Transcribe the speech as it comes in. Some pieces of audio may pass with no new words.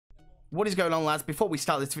What is going on, lads? Before we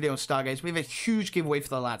start this video on Stargaze, we have a huge giveaway for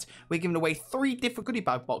the lads. We're giving away 3 different goodie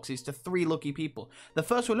bag boxes to 3 lucky people. The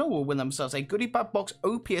first winner will win themselves a goodie bag box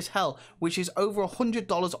OP as hell, which is over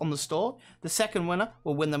 $100 on the store. The second winner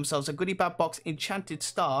will win themselves a goodie bag box Enchanted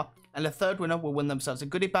Star. And the third winner will win themselves a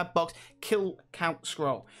goodie bag box Kill Count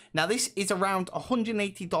Scroll. Now, this is around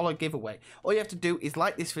 $180 giveaway. All you have to do is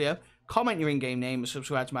like this video, comment your in-game name, and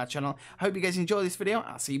subscribe to my channel. I hope you guys enjoy this video.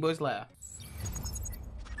 I'll see you boys later.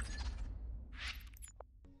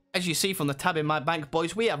 As you see from the tab in my bank,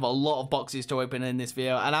 boys, we have a lot of boxes to open in this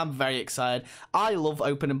video, and I'm very excited. I love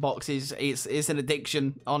opening boxes. It's an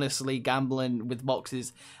addiction, honestly, gambling with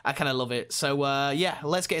boxes. I kind of love it. So, yeah,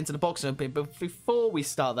 let's get into the box opening. But before we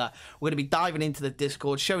start that, we're going to be diving into the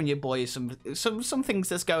Discord, showing you boys some things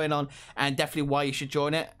that's going on, and definitely why you should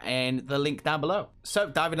join it, and the link down below. So,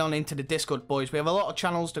 diving on into the Discord, boys, we have a lot of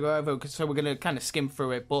channels to go over, so we're going to kind of skim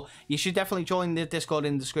through it. But you should definitely join the Discord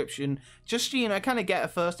in the description, just, you know, kind of get a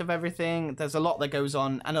first of everything. There's a lot that goes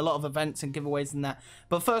on and a lot of events and giveaways and that.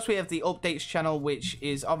 But first we have the updates channel, which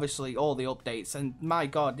is obviously all the updates, and my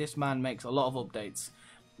god, this man makes a lot of updates.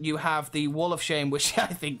 You have the Wall of Shame, which I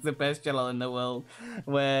think is the best channel in the world,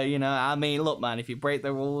 where, you know, I mean, look, man, if you break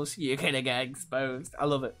the rules, you're gonna get exposed. I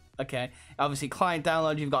love it. Okay, obviously client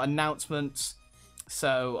download, you've got announcements,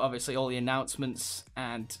 so obviously all the announcements,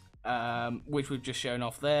 and which we've just shown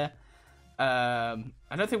off there.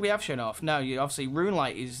 I don't think we have shown off. No, obviously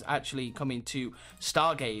RuneLight is actually coming to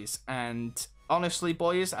Stargaze, and honestly,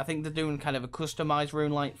 boys, I think they're doing kind of a customized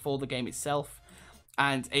RuneLight for the game itself,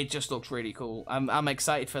 and it just looks really cool. I'm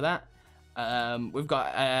excited for that. We've got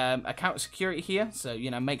account security here, so, you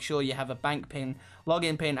know, make sure you have a bank pin,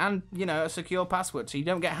 login pin, and, you know, a secure password so you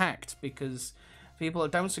don't get hacked, because people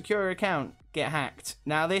that don't secure your account get hacked.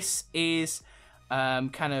 Now, this is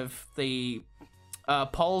kind of the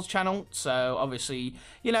polls channel, so obviously,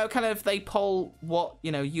 you know, kind of they poll what, you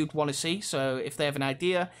know, you'd want to see. So if they have an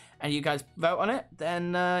idea and you guys vote on it, then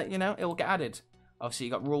you know, it will get added. Obviously,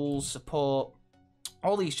 you got rules, support,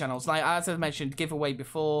 all these channels. Like as I've mentioned, giveaway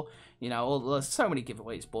before, you know, there's so many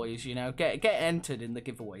giveaways, boys. You know, get entered in the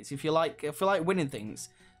giveaways if you like winning things.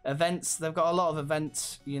 Events, they've got a lot of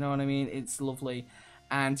events, you know what I mean? It's lovely.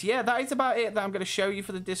 And yeah, that is about it that I'm going to show you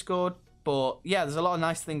for the Discord. But yeah, there's a lot of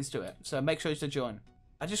nice things to it, so make sure to join.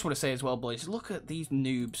 I just want to say as well, boys, look at these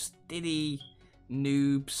noobs. Diddy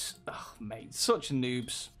noobs. Oh, mate, such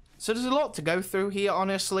noobs. So there's a lot to go through here,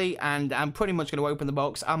 honestly, and I'm pretty much going to open the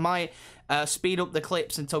box. I might speed up the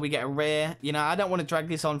clips until we get a rare. You know, I don't want to drag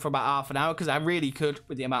this on for about half an hour, because I really could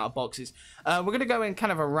with the amount of boxes. We're going to go in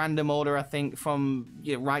kind of a random order, I think, from,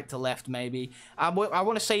 you know, right to left, maybe. I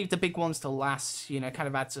want to save the big ones to last, you know, kind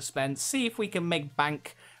of add suspense. See if we can make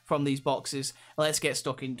bank from these boxes. Let's get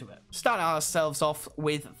stuck into it. Starting ourselves off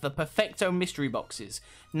with the Perfecto mystery boxes.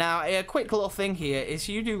 Now, a quick little thing here is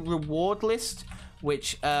you do reward list,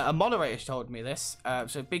 which a moderator told me this,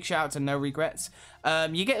 so big shout out to No Regrets.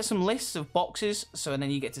 You get some lists of boxes, so and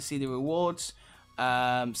then you get to see the rewards.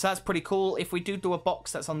 So that's pretty cool. If we do a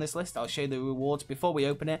box that's on this list, I'll show you the rewards before we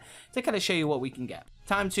open it to kind of show you what we can get.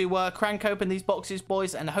 Time to crank open these boxes,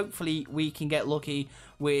 boys, and hopefully we can get lucky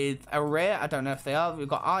with a rare. I don't know if they are. We've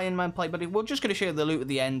got Iron Man play, but we're just going to show you the loot at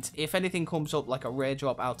the end. If anything comes up like a rare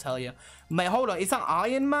drop, I'll tell you. Mate, hold on. Is that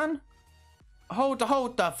Iron Man? Hold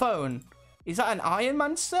the phone. Is that an Iron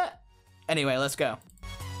Man set? Anyway, let's go.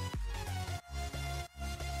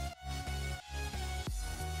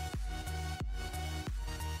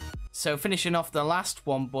 So finishing off the last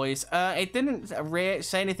one, boys. It didn't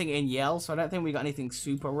say anything in yell, so I don't think we got anything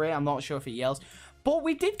super rare. I'm not sure if it yells. But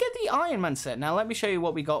we did get the Iron Man set. Now, let me show you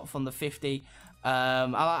what we got from the 50.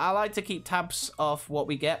 I like to keep tabs of what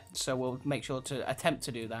we get, so we'll make sure to attempt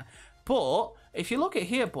to do that. But if you look at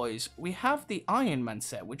here, boys, we have the Iron Man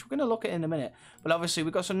set, which we're going to look at in a minute. But obviously,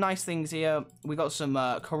 we've got some nice things here. We got some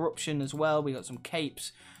corruption as well. We got some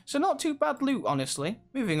capes. So not too bad loot, honestly.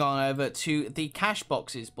 Moving on over to the cash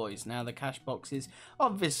boxes, boys. Now, the cash boxes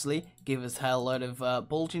obviously give us a hell load of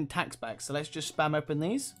bulging tax bags. So let's just spam open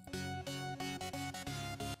these.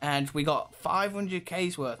 And we got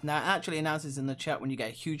 500k's worth. Now, it actually announces in the chat when you get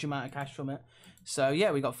a huge amount of cash from it. So,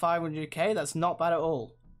 yeah, we got 500k. That's not bad at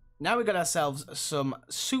all. Now we got ourselves some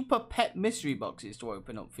super pet mystery boxes to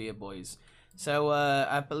open up for you, boys. So,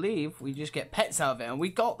 I believe we just get pets out of it. And we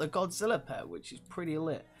got the Godzilla pet, which is pretty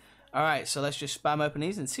lit. Alright, so let's just spam open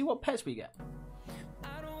these and see what pets we get.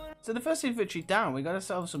 So the first inventory down, we got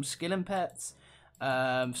ourselves some skilling pets.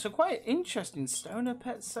 So quite interesting stoner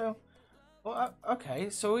pets. So, well, okay,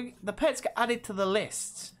 so the pets get added to the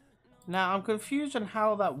list. Now I'm confused on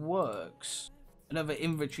how that works. Another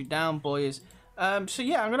inventory down, boys. So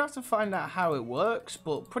yeah, I'm gonna have to find out how it works,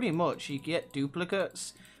 but pretty much you get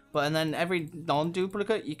duplicates, and then every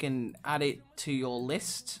non-duplicate you can add it to your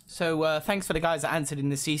list. So thanks for the guys that answered in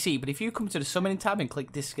the CC. But if you come to the summoning tab and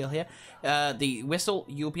click this skill here, the whistle,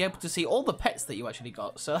 you'll be able to see all the pets that you actually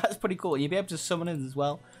got. So that's pretty cool. You'll be able to summon it as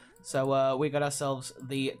well. So we got ourselves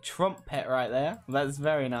the Trump pet right there. That's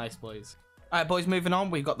very nice, boys. Alright, boys, moving on.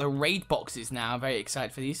 We've got the raid boxes now. I'm very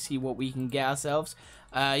excited for these. See what we can get ourselves.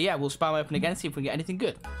 Yeah, we'll spam open again, see if we can get anything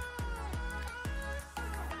good.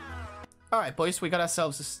 Alright, boys, we got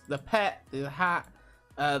ourselves the pet, the hat,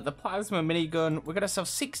 the plasma minigun. We got ourselves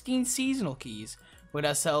 16 seasonal keys. We got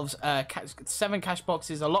ourselves 7 cash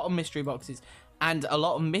boxes, a lot of mystery boxes, and a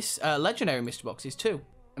lot of legendary mystery boxes too.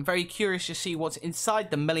 I'm very curious to see what's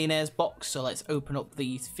inside the millionaire's box, so let's open up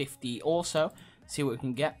these 50 also, see what we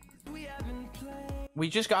can get. We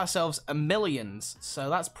just got ourselves a millions, so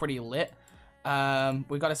that's pretty lit.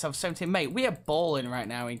 We got ourselves 17. Mate, we are balling right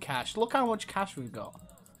now in cash. Look how much cash we've got.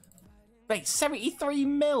 Mate, 73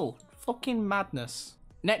 mil. Fucking madness.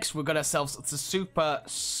 Next, we got ourselves the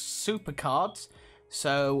super cards.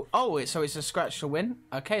 So, so it's a scratch to win.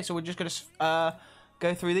 Okay, so we're just gonna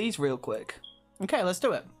go through these real quick. Okay, let's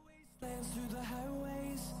do it.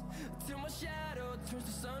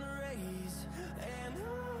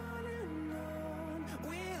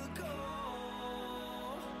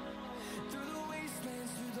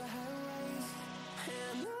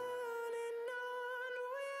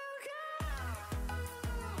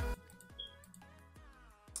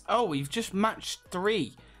 Oh, we've just matched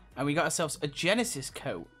 3. And we got ourselves a Genesis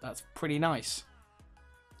coat. That's pretty nice.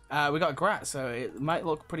 We got a Grat, so it might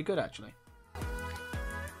look pretty good, actually.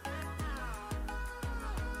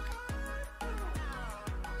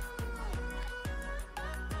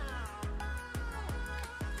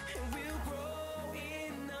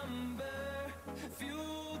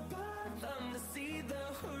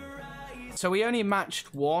 So we only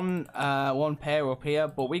matched one pair up here,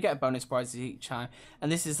 but we get bonus prizes each time.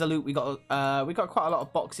 And this is the loot we got. We got quite a lot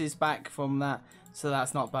of boxes back from that, so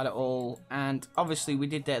that's not bad at all. And obviously we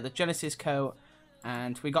did the Genesis coat,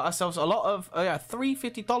 and we got ourselves a lot of 3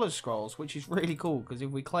 $50 scrolls, which is really cool because if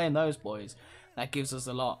we claim those boys, that gives us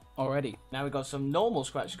a lot already. Now we got some normal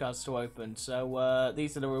scratch cards to open. So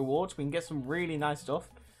these are the rewards. We can get some really nice stuff.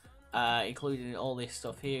 Including all this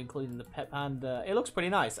stuff here, including the pet panda. It looks pretty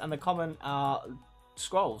nice, and the common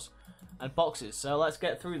scrolls and boxes. So let's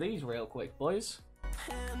get through these real quick, boys.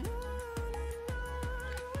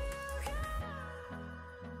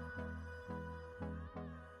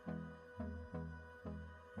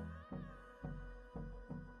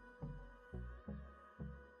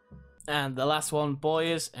 And the last one,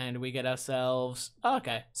 boys, and we get ourselves...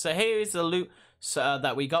 Okay, so here is the loot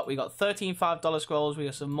that we got. We got 13 $5 scrolls, we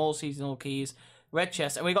got some more seasonal keys, red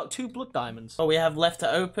chest, and we got 2 blood diamonds. What we have left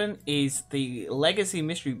to open is the legacy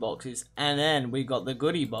mystery boxes, and then we got the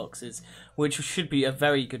goodie boxes, which should be a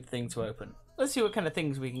very good thing to open. Let's see what kind of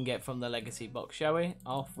things we can get from the legacy box, shall we?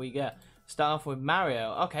 Off we go. Start off with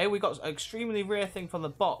Mario. Okay, we got an extremely rare thing from the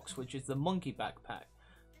box, which is the monkey backpack.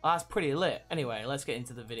 Oh, that's pretty lit. Anyway, let's get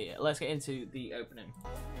into the video. Let's get into the opening.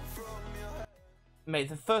 Mate,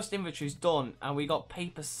 the first inventory's done, and we got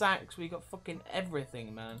paper sacks. We got fucking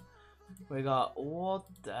everything, man. We got, what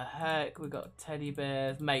the heck? We got teddy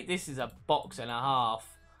bears. Mate, this is a box and a half.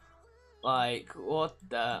 Like, what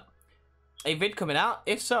the... A vid coming out?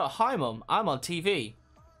 If so, hi mum, I'm on TV.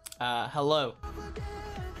 Hello.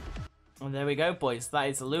 And there we go, boys. That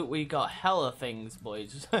is the loot. We got hella things,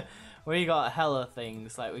 boys. We got hella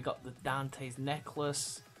things. Like, we got the Dante's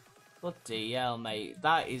necklace. Bloody hell, mate.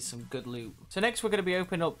 That is some good loot. So next, we're going to be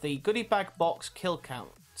opening up the goodie bag box kill count.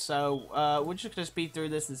 So, we're just going to speed through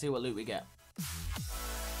this and see what loot we get.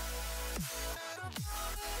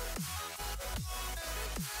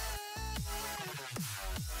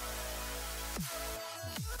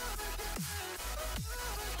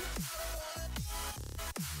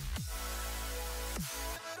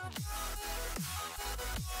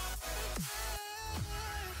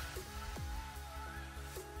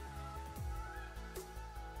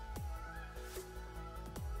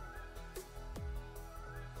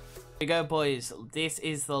 Here we go, boys. This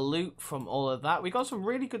is the loot from all of that. We got some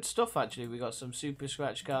really good stuff, actually. We got some super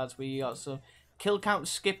scratch cards. We got some kill count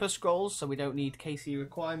skipper scrolls, so we don't need KC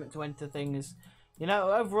requirement to enter things. You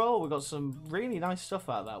know, overall, we got some really nice stuff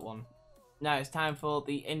out of that one. Now it's time for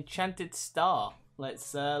the enchanted star.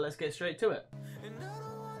 Let's get straight to it.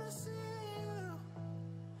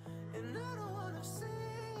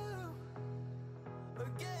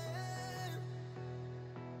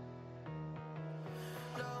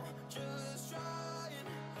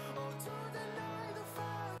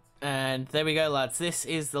 And there we go, lads. This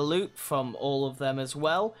is the loot from all of them as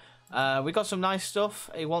well. We got some nice stuff.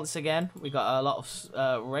 Once again, we got a lot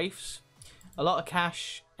of wraiths, a lot of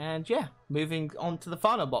cash, and yeah, moving on to the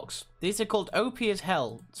final box. These are called OP as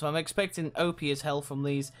hell, so I'm expecting OP as hell from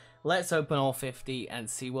these. Let's open all 50 and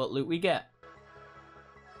see what loot we get.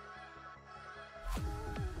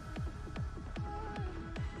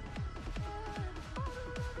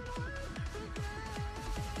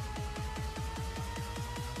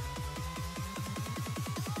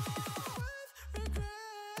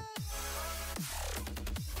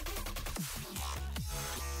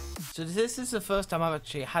 So this is the first time I've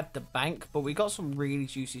actually had the bank, but we got some really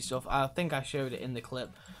juicy stuff. I think I showed it in the clip,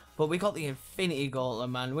 but we got the Infinity Gauntlet,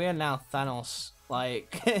 man. We are now Thanos.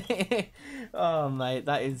 Like, oh mate,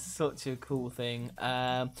 that is such a cool thing.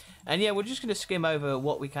 And yeah, we're just gonna skim over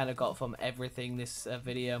what we kind of got from everything this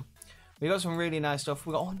video. We got some really nice stuff.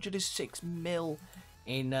 We got 106 mil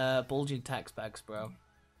in bulging tax bags, bro.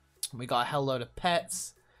 We got a hell load of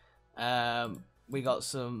pets. We got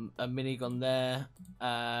a minigun there.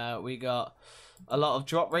 We got a lot of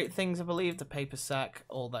drop rate things, I believe. The paper sack,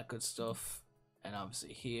 all that good stuff. And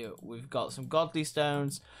obviously here we've got some godly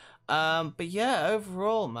stones. But yeah,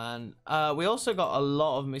 overall, man. We also got a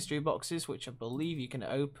lot of mystery boxes, which I believe you can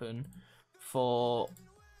open for...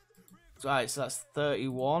 Right, so that's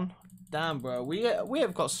 31. Damn, bro. We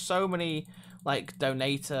have got so many, like,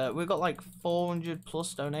 donator. We've got like 400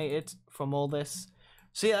 plus donated from all this.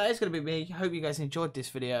 So yeah, that is going to be me. Hope you guys enjoyed this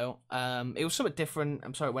video. It was somewhat different.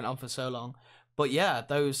 I'm sorry it went on for so long. But yeah,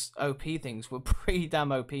 those OP things were pretty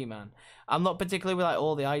damn OP, man. I'm not particularly with like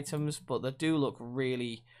all the items, but they do look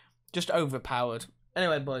really just overpowered.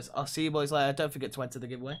 Anyway, boys, I'll see you boys later. Don't forget to enter the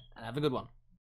giveaway, and have a good one.